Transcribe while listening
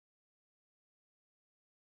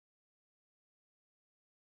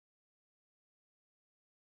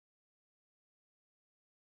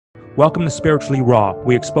Welcome to Spiritually Raw.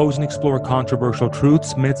 We expose and explore controversial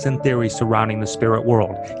truths, myths, and theories surrounding the spirit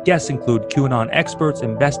world. Guests include QAnon experts,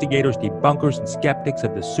 investigators, debunkers, and skeptics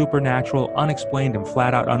of the supernatural, unexplained, and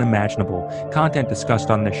flat-out unimaginable. Content discussed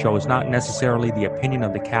on this show is not necessarily the opinion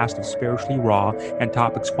of the cast of Spiritually Raw, and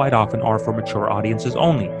topics quite often are for mature audiences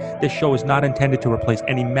only. This show is not intended to replace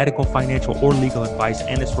any medical, financial, or legal advice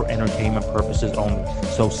and is for entertainment purposes only.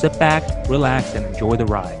 So sit back, relax, and enjoy the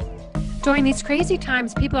ride. During these crazy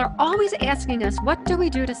times, people are always asking us, what do we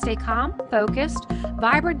do to stay calm, focused,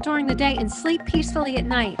 vibrant during the day, and sleep peacefully at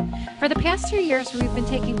night? For the past 2 years, we've been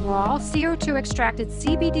taking raw, CO2 extracted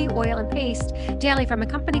CBD oil and paste daily from a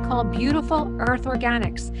company called Beautiful Earth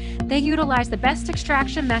Organics. They utilize the best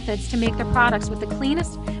extraction methods to make their products with the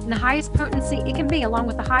cleanest and the highest potency it can be, along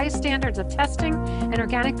with the highest standards of testing and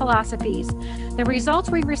organic philosophies. The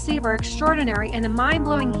results we receive are extraordinary, and the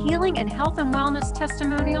mind-blowing healing and health and wellness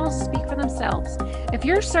testimonials speak for themselves. If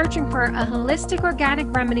you're searching for a holistic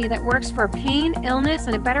organic remedy that works for pain, illness,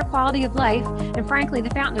 and a better quality of life, and frankly, the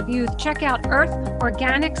fountain of youth, check out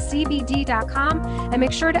earthorganiccbd.com and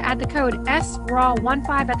make sure to add the code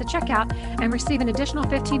SRAW15 at the checkout and receive an additional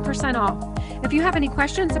 15% off. If you have any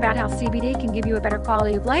questions about how CBD can give you a better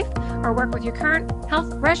quality of life or work with your current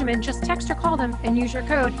health regimen, just text or call them and use your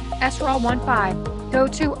code SRAW15. Go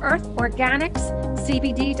to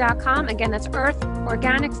earthorganicscbd.com. Again, that's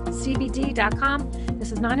earthorganicscbd.com.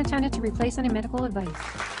 This is not intended to replace any medical advice.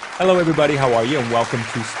 Hello, everybody. How are you? And welcome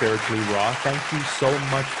to Spiritually Raw. Thank you so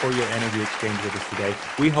much for your energy exchange with us today.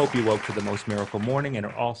 We hope you woke to the most miracle morning and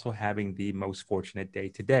are also having the most fortunate day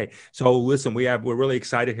today. So listen, we're really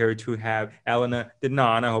excited here to have ELENA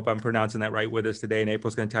DANAAN. I hope I'm pronouncing that right with us today. And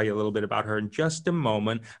April's going to tell you a little bit about her in just a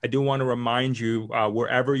moment. I do want to remind you,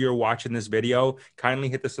 wherever you're watching this video, kindly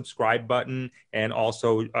hit the subscribe button and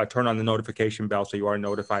also turn on the notification bell so you are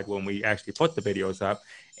notified when we actually put the videos up.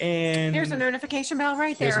 And here's a notification bell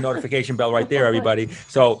right there. There's a notification bell right there, everybody.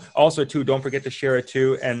 So also, too, don't forget to share it,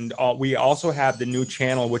 too. And we also have the new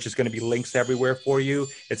channel, which is going to be links everywhere for you.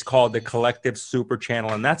 It's called the Collective Super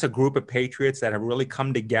Channel. And that's a group of patriots that have really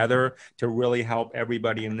come together to really help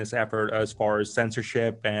everybody in this effort as far as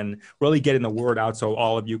censorship and really getting the word out so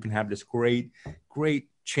all of you can have this great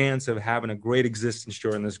chance of having a great existence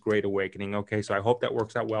during this great awakening. Okay, so I hope that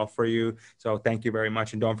works out well for you. So thank you very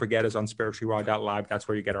much. And don't forget us on spirituallyraw.live. That's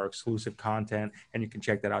where you get our exclusive content, and you can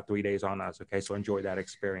check that out 3 days on us. Okay, so enjoy that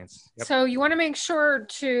experience. Yep. So you want to make sure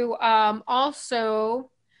to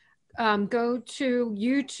also go to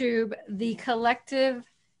YouTube, the Collective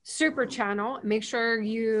Super Channel. Make sure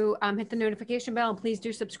you hit the notification bell, and please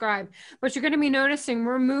do subscribe. But you're going to be noticing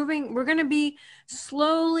we're going to be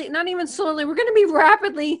slowly, not even slowly, we're going to be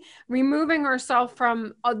rapidly removing ourselves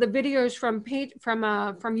from the videos from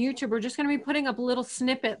YouTube. We're just going to be putting up little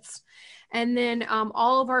snippets, and then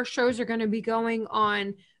all of our shows are going to be going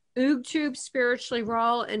on OogTube Spiritually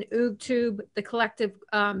Raw and OogTube the Collective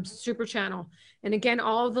Super Channel. And again,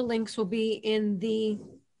 all of the links will be in the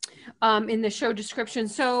show description.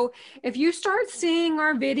 So if you start seeing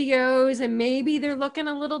our videos and maybe they're looking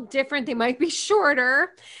a little different, they might be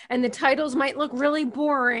shorter and the titles might look really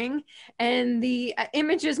boring and the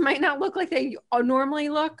images might not look like they normally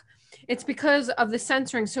look, it's because of the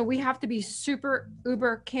censoring. So we have to be super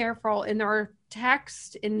uber careful in our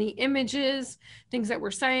text, in the images, things that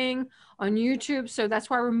we're saying on YouTube. So that's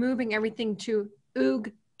why we're moving everything to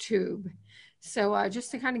OogTube. So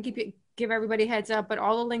just to kind of give everybody a heads up, but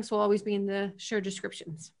all the links will always be in the show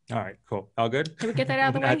descriptions. All right, cool. All good? Can we get that out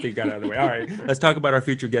of the way? I think got out of the way. All right, let's talk about our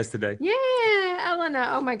featured guest today. Yeah, ELENA.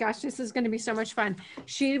 Oh my gosh, this is going to be so much fun.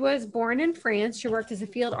 She was born in France. She worked as a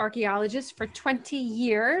field archaeologist for 20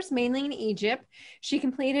 years, mainly in Egypt. She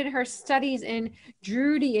completed her studies in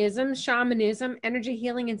Druidism, shamanism, energy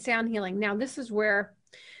healing, and sound healing. Now, this is going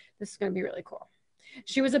to be really cool.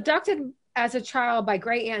 She was abducted as a child by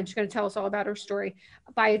gray aliens. She's going to tell us all about her story,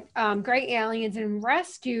 by gray aliens, and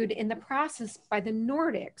rescued in the process by the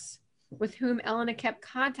Nordics, with whom ELENA kept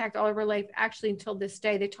contact all of her life, actually until this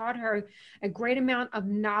day. They taught her a great amount of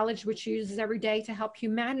knowledge, which she uses every day to help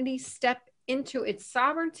humanity step into its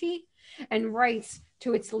sovereignty and rights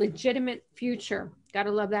to its legitimate future.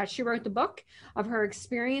 Gotta love that. She wrote the book of her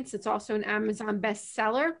experience. It's also an Amazon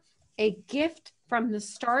bestseller, A Gift from the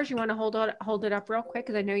Stars. You want to hold it up real quick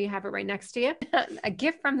because I know you have it right next to you. A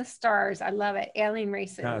Gift from the Stars. I love it. Alien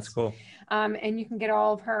Races. Oh, that's cool. And you can get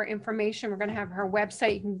all of her information. We're going to have her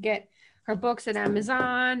website. You can get her books at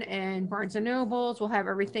Amazon and Barnes and Nobles. We'll have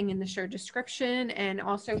everything in the show description, and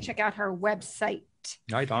also check out her website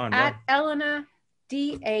at ELENA,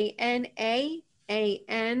 DANAAN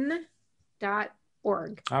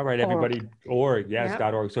 .org. All right, Org. everybody. Org, yes,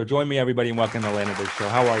 Yep. .org. So join me, everybody, and welcome to ELENA to the show.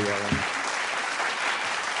 How are you, ELENA?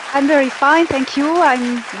 I'm very fine, thank you.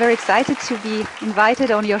 I'm very excited to be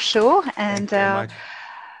invited on your show, and Thank you very much.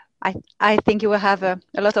 I think you will have a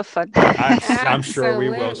lot of fun. I'm sure we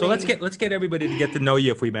will. So Absolutely. let's get everybody to get to know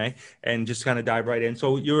you, if we may, and just kind of dive right in.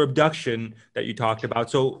 So your abduction that you talked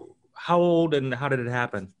about. So how old and how did it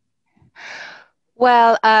happen?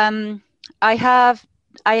 Well, I have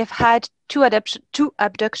had two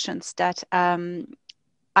abductions that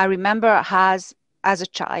I remember as a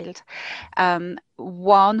child.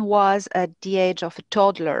 One was at the age of a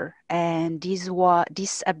toddler, and this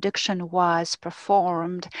abduction was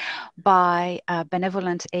performed by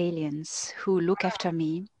benevolent aliens who look after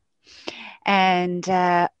me. And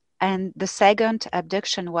the second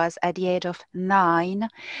abduction was at the age of 9,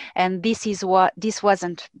 and this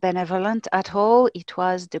wasn't benevolent at all. It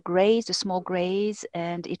was the Greys, the small Greys,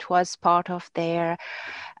 and it was part of their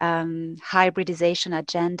hybridization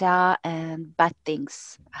agenda, and bad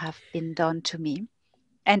things have been done to me.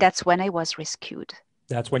 And that's when I was rescued.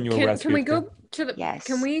 That's when you were Can rescued. we go to the Yes.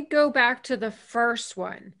 Can we go back to the first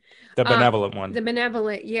one? The benevolent one. The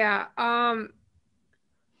benevolent, yeah.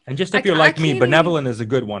 And just if you're like me, benevolent is a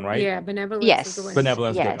good one, right? Yeah, benevolent is the one.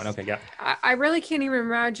 Benevolent is a good one. Okay, yeah. I really can't even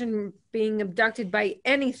imagine being abducted by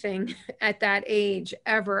anything at that age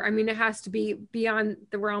ever. I mean, it has to be beyond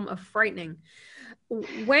the realm of frightening.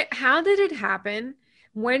 How did it happen?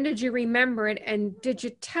 When did you remember it? And did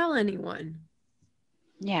you tell anyone?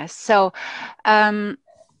 Yes. So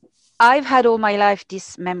I've had all my life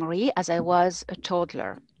this memory as I was a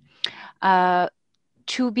toddler.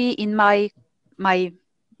 To be in my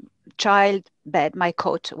child bed, my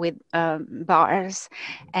cot with bars,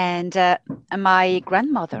 and my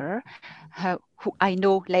grandmother, who I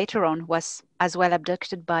know later on was as well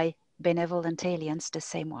abducted by benevolent aliens, the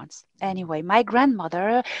same ones. Anyway, my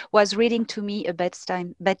grandmother was reading to me a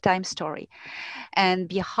bedtime story, and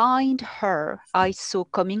behind her I saw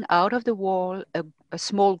coming out of the wall a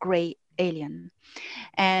small gray alien.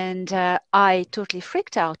 And I totally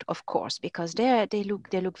freaked out, of course, because they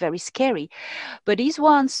look very scary. But these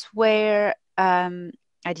ones were,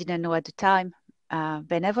 I didn't know at the time,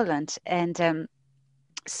 benevolent. And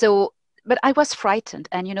but I was frightened.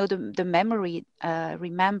 And, the memory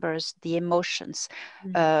remembers the emotions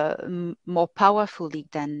more powerfully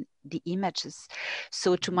than the images.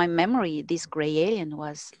 So to my memory, this gray alien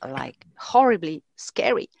was like horribly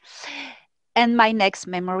scary. And my next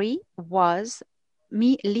memory was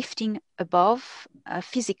me lifting above,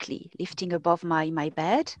 physically lifting above my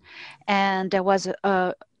bed, and there was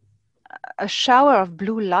a shower of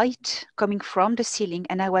blue light coming from the ceiling,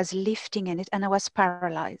 and I was lifting in it, and I was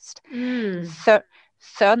paralyzed.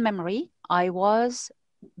 Third memory, I was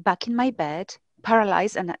back in my bed,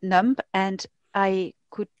 paralyzed and numb, and I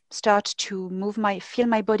could start to feel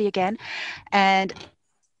my body again, and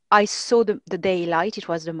I saw the daylight. It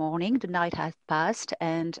was the morning. The night had passed,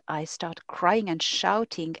 and I started crying and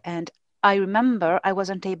shouting. And I remember I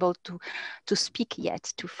wasn't able to speak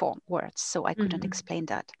yet, to form words, so I couldn't explain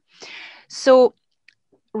that. So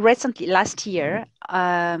recently, last year,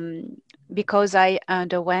 because I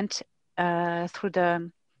underwent through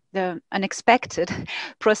the unexpected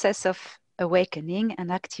process of awakening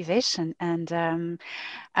and activation, and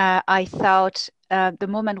I thought the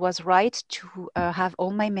moment was right to have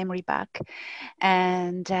all my memory back,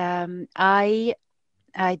 and I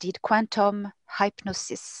did quantum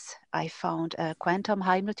hypnosis. I found a quantum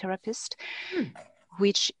hypnotherapist,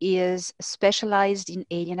 which is specialized in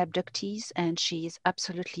alien abductees, and she is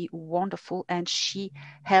absolutely wonderful, and she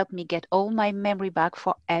helped me get all my memory back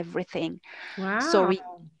for everything. Wow. So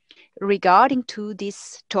regarding to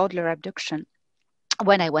this toddler abduction,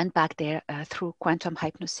 when I went back there through quantum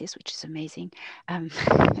hypnosis, which is amazing,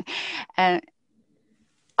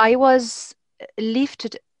 I was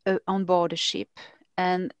lifted on board a ship,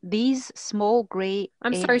 and these small gray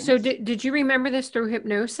sorry, so did you remember this through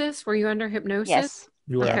hypnosis? Were you under hypnosis? Yes.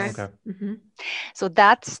 You were. Yes. Okay. So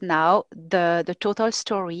that's now the total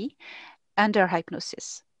story under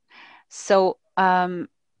hypnosis. So I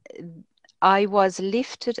was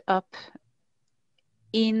lifted up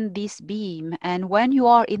in this beam, and when you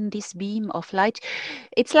are in this beam of light,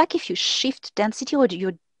 it's like if you shift density, or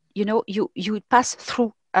you pass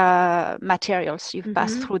through materials. You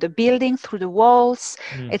pass through the building, through the walls.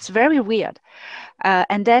 It's very weird.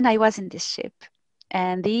 And then I was in this ship,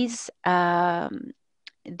 and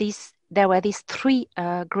there were these three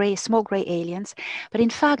small gray aliens, but in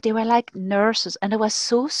fact they were like nurses, and they were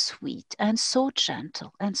so sweet and so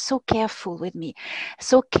gentle and so careful with me,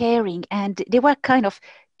 so caring, and they were kind of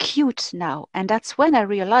cute now. And that's when I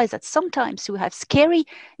realized that sometimes we have scary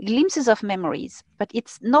glimpses of memories, but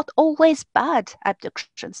it's not always bad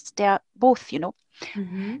abductions. They are both, you know.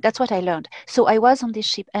 Mm-hmm. That's what I learned. So I was on this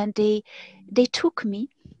ship, and they took me.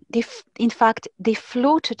 In fact, they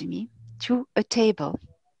floated me to a table,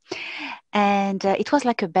 and it was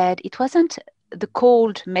like a bed. It wasn't the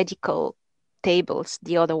cold medical tables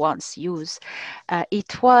the other ones use.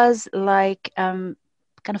 It was like kind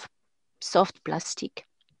of soft plastic.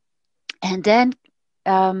 And then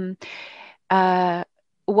um, uh,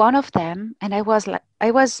 one of them, and I was a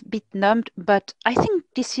bit numbed, but I think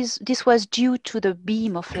this was due to the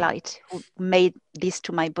beam of light who made this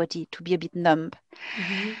to my body to be a bit numb.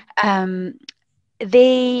 Mm-hmm.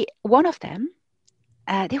 One of them,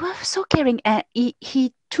 they were so caring.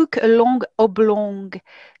 He took a long oblong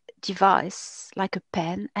device like a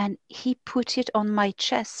pen, and he put it on my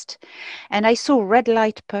chest, and I saw red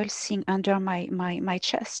light pulsing under my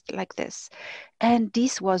chest like this, and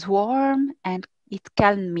this was warm, and it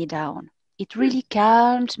calmed me down. It really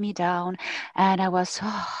calmed me down, and I was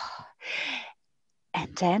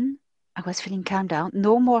and then I was feeling calmed down,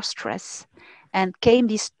 no more stress, and came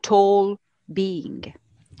this tall being.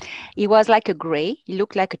 He was like a gray. He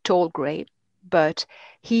looked like a tall gray, but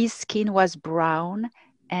his skin was brown,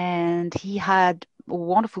 and he had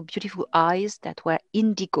wonderful, beautiful eyes that were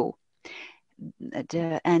indigo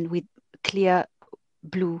and with clear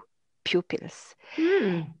blue pupils.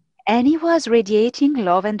 Mm. And he was radiating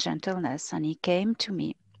love and gentleness. And he came to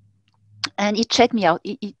me and he checked me out.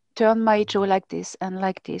 He turned my jaw like this and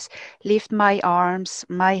like this, lift my arms,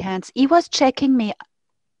 my hands. He was checking me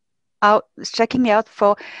out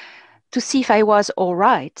to see if I was all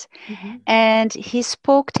right. Mm-hmm. And he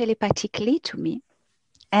spoke telepathically to me.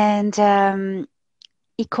 And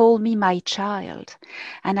he called me my child.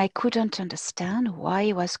 And I couldn't understand why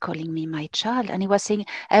he was calling me my child. And he was saying,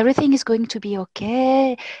 everything is going to be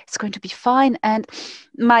okay. It's going to be fine. And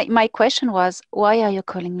my question was, why are you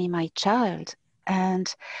calling me my child?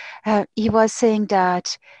 And he was saying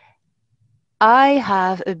that I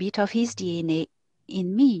have a bit of his DNA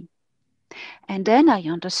in me. And then I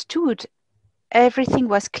understood. Everything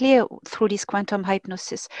was clear through this quantum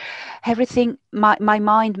hypnosis. Everything, my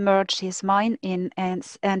mind merged his mind in,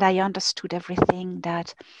 and I understood everything,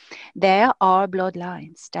 that there are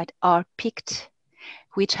bloodlines that are picked,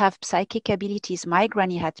 which have psychic abilities. My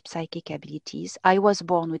granny had psychic abilities. I was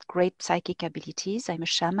born with great psychic abilities. I'm a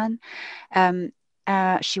shaman.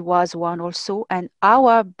 She was one also. And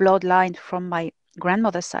our bloodline from my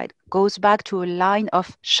grandmother's side goes back to a line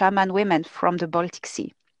of shaman women from the Baltic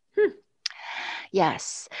Sea.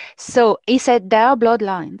 Yes. So he said there are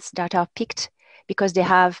bloodlines that are picked because they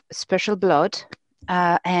have special blood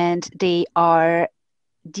and they are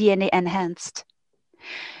DNA enhanced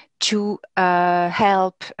to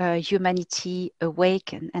help humanity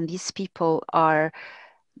awaken. And these people are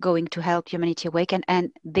going to help humanity awaken.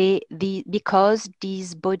 And because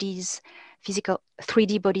these bodies, physical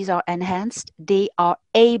 3D bodies, are enhanced, they are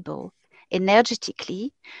able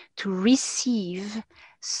energetically to receive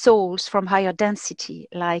souls from higher density,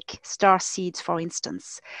 like star seeds, for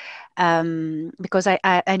instance. Because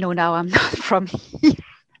I know now I'm not from here.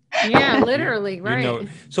 Yeah, literally, You right. know,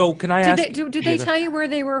 so can I ask? Did they tell you where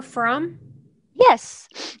they were from? Yes.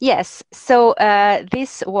 So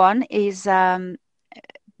this one is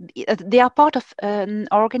they are part of an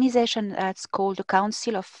organization that's called the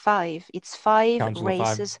Council of Five. It's five Council of Five.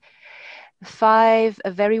 races, five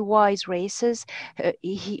very wise races.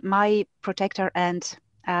 My protector and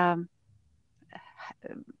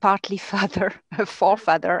partly father,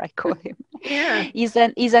 forefather, I call him. Yeah. He's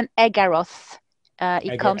an Egaroth.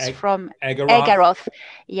 It comes from Agaroth. Egaroth.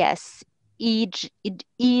 Yes, Egaroth.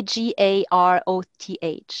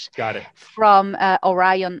 Got it. From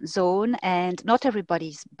Orion zone, and not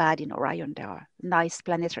everybody's bad in Orion. There are nice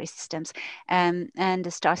planetary systems, and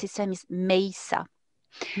the star system is Mesa.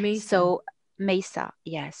 So Mesa,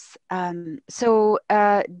 yes. So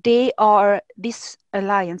they are, this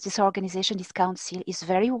alliance, this organization, this council is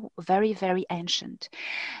very, very, very ancient.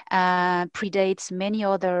 Predates many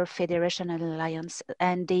other federation and alliance,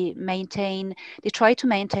 and they try to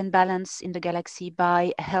maintain balance in the galaxy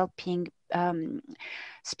by helping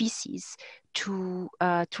species to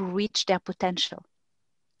reach their potential.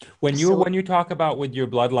 When you talk about with your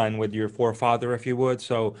bloodline, with your forefather, if you would,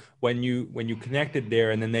 so when you connected there,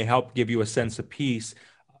 and then they helped give you a sense of peace,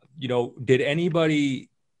 did anybody,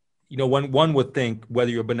 one would think whether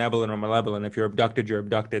you're benevolent or malevolent, if you're abducted, you're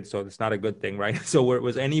abducted, so it's not a good thing, right? So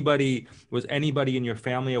was anybody in your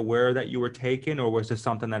family aware that you were taken, or was this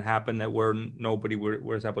something that happened that where nobody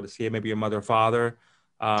was able to see it? Maybe your mother or father?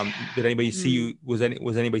 Did anybody see you? Was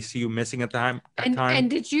anybody see you missing at the time? And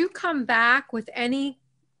did you come back with anything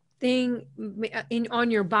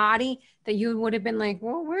on your body that you would have been like,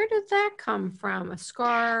 well, where did that come from? A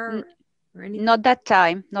scar or anything? Not that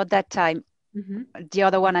time. Not that time. Mm-hmm. The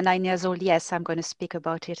other one at 9 years old, yes, I'm going to speak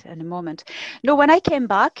about it in a moment. No, when I came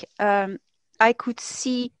back, I could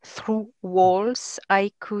see through walls.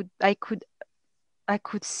 I could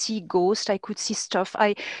see ghosts. I could see stuff.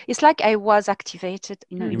 It's like I was activated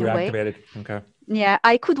in You were a way. activated. Okay. Yeah,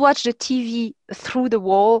 I could watch the TV through the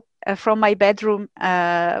wall from my bedroom,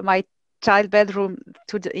 my child bedroom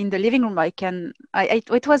in the living room.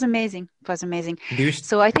 It was amazing. It was amazing.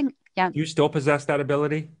 So I think, yeah. Do you still possess that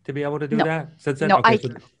ability to be able to do that since then? No,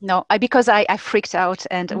 okay, because I freaked out,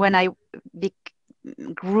 and when I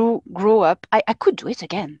grew up, I could do it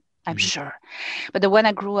again, I'm sure. But when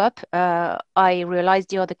I grew up, I realized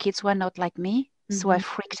the other kids were not like me, so I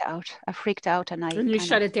freaked out, and you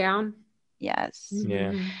shut it down. Yes.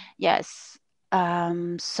 Yeah. Yes.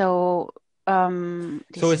 So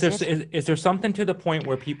is there something to the point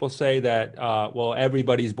where people say that well,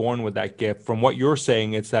 everybody's born with that gift? From what you're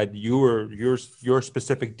saying, it's that your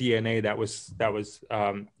specific DNA that was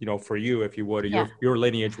for you, if you would, your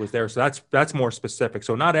lineage was there. So that's more specific.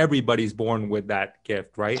 So not everybody's born with that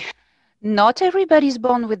gift, right? Not everybody's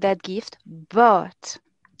born with that gift, but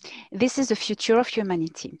this is the future of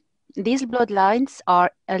humanity. These bloodlines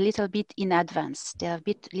are a little bit in advance. They are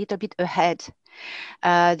a little bit ahead.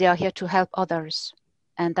 They are here to help others.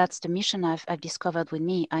 And that's the mission I've discovered with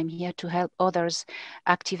me. I'm here to help others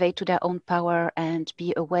activate to their own power and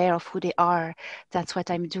be aware of who they are. That's what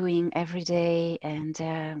I'm doing every day. And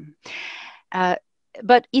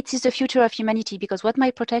but it is the future of humanity, because what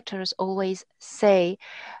my protectors always say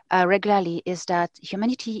regularly is that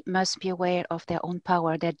humanity must be aware of their own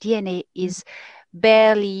power. Their DNA is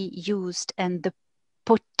barely used, and the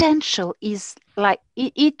potential is like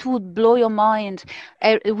it would blow your mind.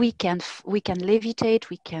 We can levitate,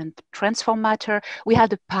 we can transform matter, we have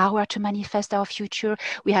the power to manifest our future,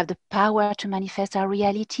 we have the power to manifest our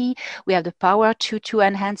reality, we have the power to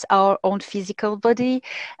enhance our own physical body.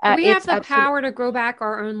 We have the power to grow back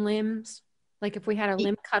our own limbs, like if we had a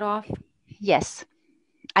limb cut off. Yes,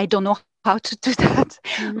 I don't know how to do that,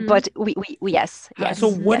 but we yes. So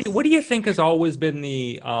what do you think has always been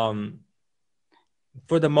the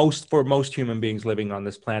for most human beings living on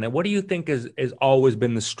this planet, what do you think has always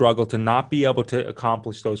been the struggle to not be able to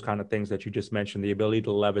accomplish those kind of things that you just mentioned, the ability to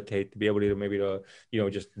levitate, to be able to maybe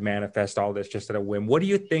just manifest all this just at a whim? What do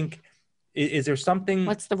you think? Is there something?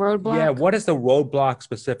 What's the roadblock? Yeah, what is the roadblock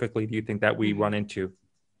specifically, do you think, that we run into,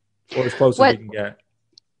 or as close as we can get?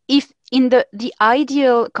 If in the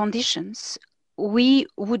ideal conditions, we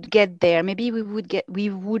would get there. Maybe we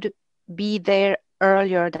would be there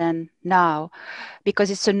earlier than now,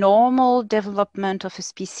 because it's a normal development of a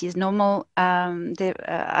species, normal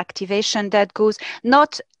activation that goes,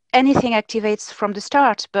 not anything activates from the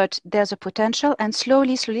start, but there's a potential, and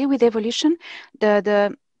slowly with evolution,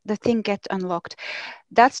 the thing gets unlocked.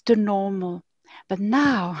 That's the normal. But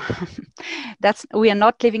now we are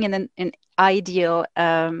not living in an ideal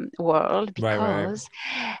world, because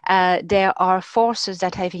there are forces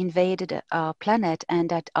that have invaded our planet and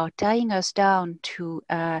that are tying us down to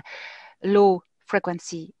low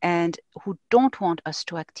frequency, and who don't want us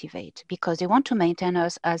to activate, because they want to maintain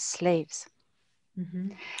us as slaves.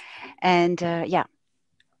 And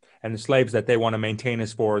and the slaves that they want to maintain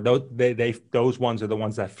us for, those ones are the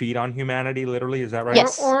ones that feed on humanity, literally. Is that right?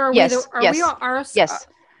 Yes. Yes.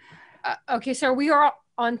 Okay, so we are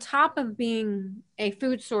on top of being a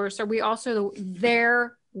food source. Are we also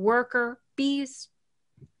their worker bees?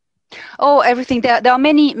 Oh, everything. There are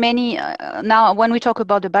many. Now, when we talk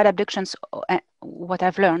about the bad abductions, what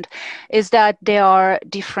I've learned is that there are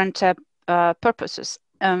different purposes.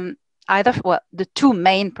 The two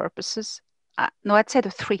main purposes. No, I'd say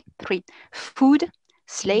the three: food,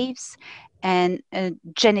 slaves, and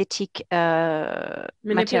genetic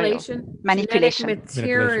manipulation.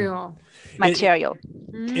 Material.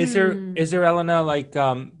 Is there, Elena, like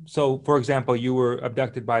so for example, you were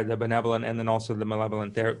abducted by the benevolent and then also the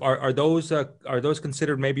malevolent there. Are those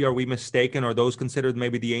considered, maybe, are we mistaken? Are those considered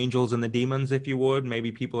maybe the angels and the demons, if you would?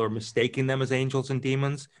 Maybe people are mistaking them as angels and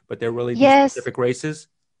demons, but they're really these specific races?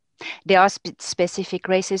 There are specific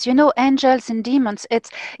races. Angels and demons,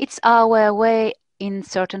 it's our way in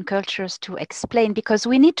certain cultures to explain, because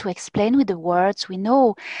we need to explain with the words we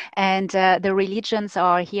know, and the religions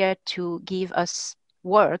are here to give us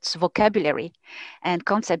words, vocabulary, and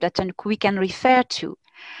concept that we can refer to.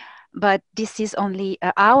 But this is only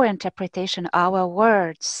our interpretation, our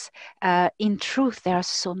words. In truth, there are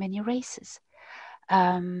so many races.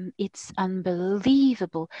 It's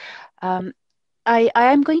unbelievable. I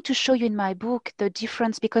am going to show you in my book the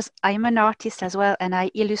difference because I'm an artist as well, and I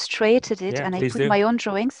illustrated it, Yeah, and I please put do. my own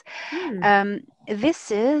drawings. This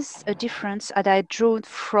is a difference that I drew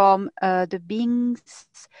from the beings,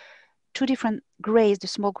 two different greys, the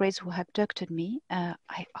small greys who abducted me.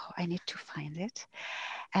 I need to find it.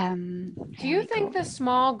 Do you think the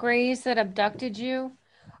small greys that abducted you,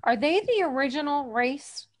 are they the original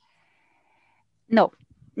race? No,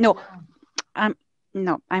 no.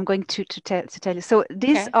 No, I'm going to tell you. So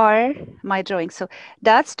these are my drawings. So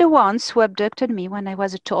that's the ones who abducted me when I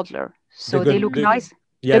was a toddler. So they look nice.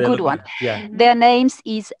 Yeah, the good one. Yeah. Their names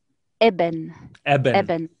is Eben. Eben.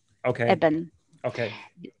 Eben. Okay. Eben. Okay.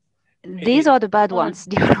 These are the bad ones,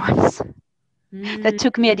 different ones that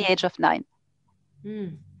took me at the age of 9.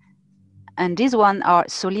 And these one are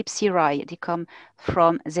Solipsirae. They come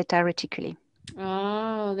from Zeta Reticuli.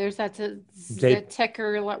 Oh, there's that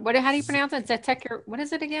Zetecker. What? How do you pronounce it? Zetecker. What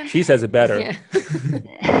is it again? She says it better. Yeah.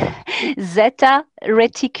 Zeta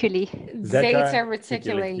Reticuli. Zeta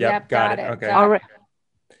Reticuli. Yep, got it. Okay.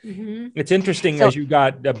 It's interesting, as you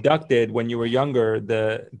got abducted when you were younger,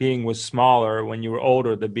 the being was smaller. When you were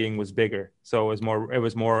older, the being was bigger. So it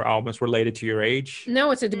was more almost related to your age.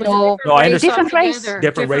 No, it's a different race.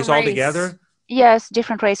 Different race altogether. Yes,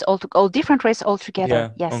 different race different race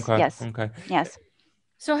altogether. Yeah. Yes. Okay. Yes. Okay. Yes.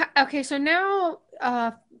 So so now,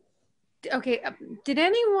 did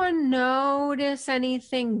anyone notice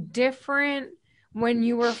anything different when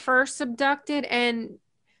you were first abducted? And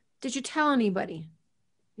did you tell anybody?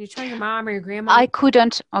 Did you tell your mom or your grandma? I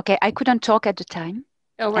couldn't talk at the time.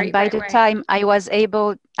 Oh, right. And by the time I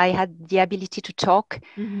had the ability to talk.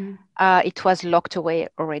 It was locked away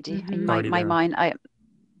already in my mind.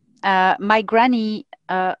 My granny,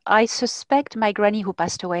 I suspect my granny who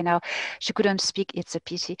passed away now, she couldn't speak. It's a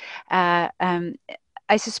pity.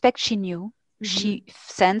 I suspect she knew. She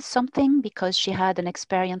sensed something because she had an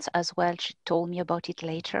experience as well. She told me about it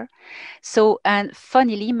later. So, and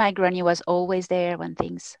funnily, my granny was always there when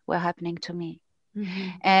things were happening to me.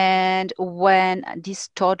 And when this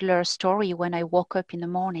toddler story, when I woke up in the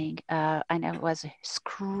morning and I was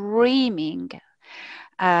screaming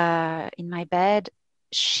in my bed,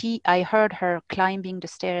 I heard her climbing the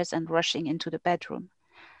stairs and rushing into the bedroom,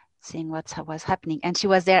 seeing what was happening. And she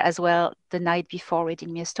was there as well the night before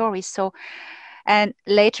reading me a story. So, and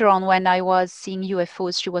later on when I was seeing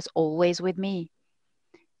UFOs, she was always with me.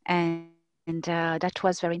 And that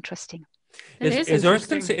was very interesting. Is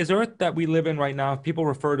Earth that we live in right now, people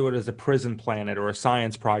refer to it as a prison planet or a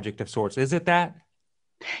science project of sorts. Is it that?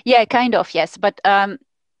 Yeah, kind of, yes. But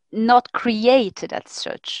not created as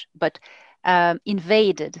such, but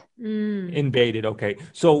invaded. Invaded. Okay.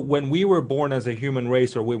 So when we were born as a human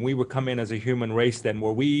race, or when we would come in as a human race, then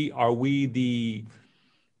are we the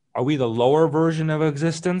lower version of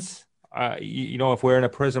existence? If we're in a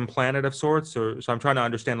prison planet of sorts, so I'm trying to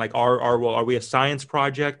understand, like, are we a science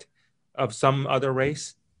project of some other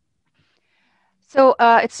race? So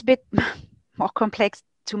it's a bit more complex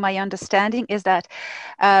to my understanding, is that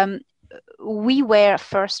we were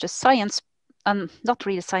first a science, not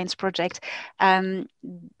really a science project. There's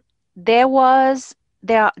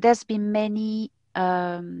been many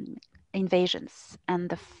invasions,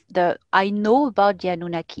 and I know about the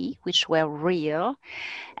Anunnaki, which were real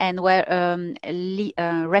and were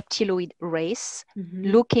reptiloid race,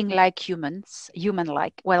 looking like humans,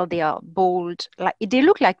 human-like. Well, they are bold, like they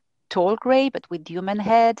look like tall gray, but with human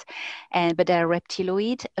head, but they're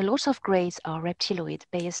reptiloid. A lot of grays are reptiloid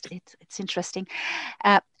based. It's interesting.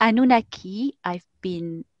 Anunnaki,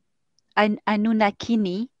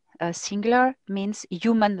 Anunnakini, singular, means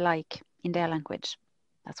human-like in their language.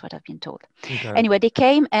 That's what I've been told. Okay. Anyway, they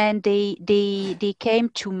came and they came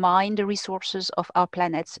to mine the resources of our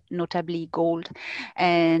planets, notably gold,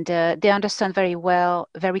 and they understand very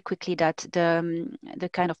quickly that the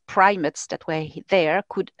kind of primates that were there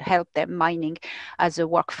could help them mining as a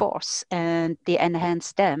workforce, and they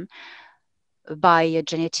enhanced them by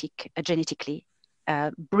genetically.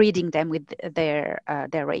 Breeding them with their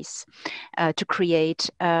race to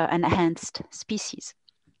create an enhanced species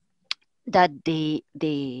that they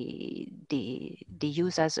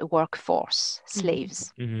use as a workforce,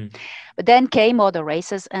 slaves. But then came other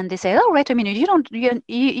races, and they say, "Oh, wait a minute!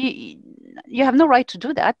 You have no right to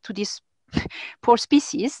do that to this poor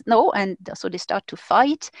species, no." And so they start to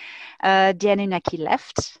fight. The Anunnaki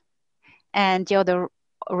left, and the other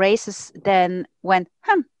races then went,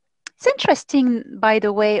 it's interesting, by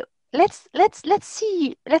the way. Let's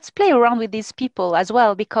play around with these people as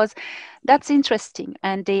well, because that's interesting.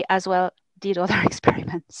 And they as well did other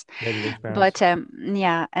experiments. But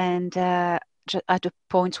at a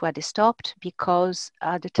point where they stopped, because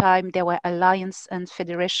at the time there were alliance and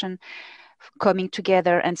federation coming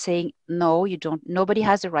together and saying, no, you don't, nobody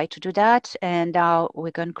has the right to do that, and now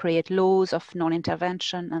we're going to create laws of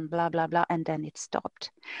non-intervention and blah blah blah, and then it stopped.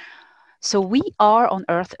 So we are on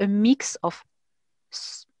Earth a mix of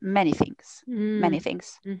many things, many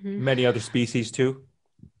things. Many other species too.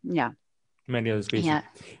 Yeah. Many other species. Yeah.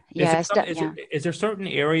 Is there certain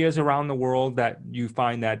areas around the world that you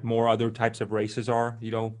find that more other types of races are? You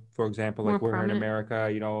know, for example, like we're here in America.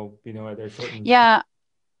 You know, are there certain? Yeah.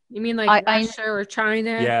 You mean like Russia or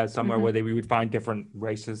China? Yeah, somewhere where we would find different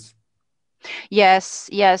races. Yes.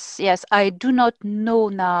 I do not know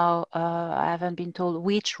now. I haven't been told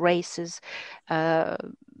which races are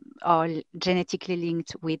genetically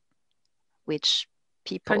linked with which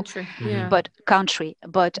people. Country, yeah. But country.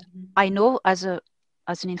 But I know as an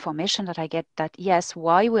information that I get that yes,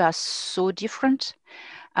 why we are so different.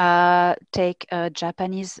 Take a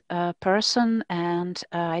Japanese person and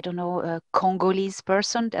I don't know, a Congolese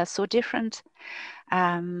person. They're so different.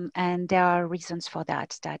 And there are reasons for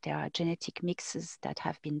that there are genetic mixes that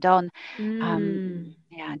have been done.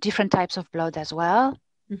 Different types of blood as well.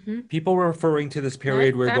 People were referring to this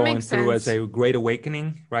period we're going through as a great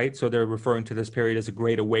awakening, right? So they're referring to this period as a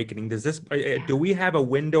great awakening. Do we have a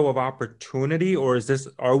window of opportunity, or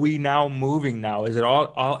are we now moving now? Is it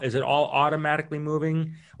all automatically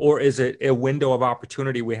moving, or is it a window of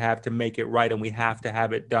opportunity we have to make it right, and we have to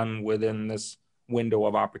have it done within this window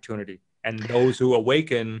of opportunity? And those who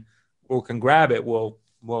awaken or can grab it will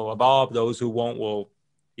evolve. Those who won't will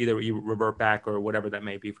either revert back or whatever that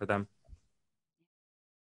may be for them.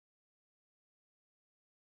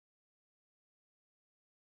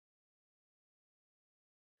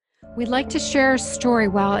 We'd like to share a story.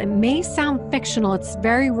 While it may sound fictional, it's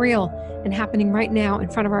very real and happening right now in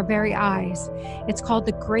front of our very eyes. It's called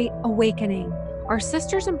The Great Awakening. Our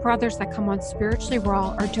sisters and brothers that come on Spiritually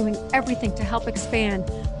Raw are doing everything to help expand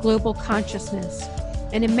global consciousness,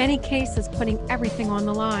 and in many cases putting everything on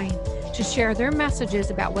the line to share their messages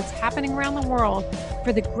about what's happening around the world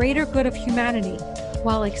for the greater good of humanity,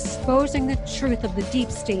 while exposing the truth of the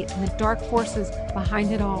deep state and the dark forces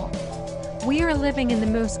behind it all. We are living in the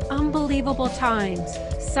most unbelievable times.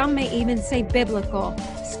 Some may even say biblical,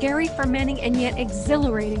 scary for many and yet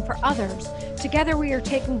exhilarating for others. Together we are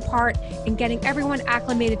taking part in getting everyone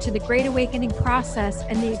acclimated to the Great Awakening process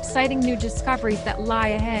and the exciting new discoveries that lie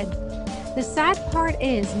ahead. The sad part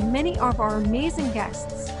is many of our amazing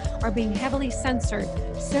guests are being heavily censored,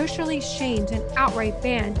 socially shamed, and outright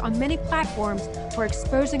banned on many platforms for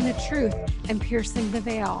exposing the truth and piercing the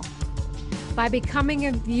veil. By becoming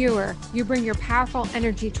a viewer, you bring your powerful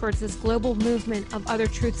energy towards this global movement of other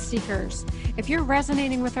truth seekers. If you're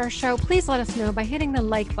resonating with our show, please let us know by hitting the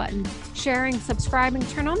like button, sharing, subscribing,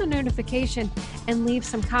 turn on the notification, and leave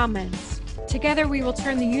some comments. Together, we will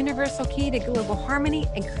turn the universal key to global harmony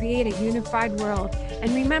and create a unified world.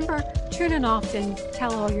 And remember, tune in often,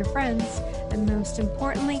 tell all your friends, and most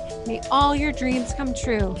importantly, may all your dreams come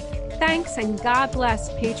true. Thanks, and God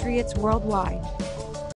bless Patriots worldwide.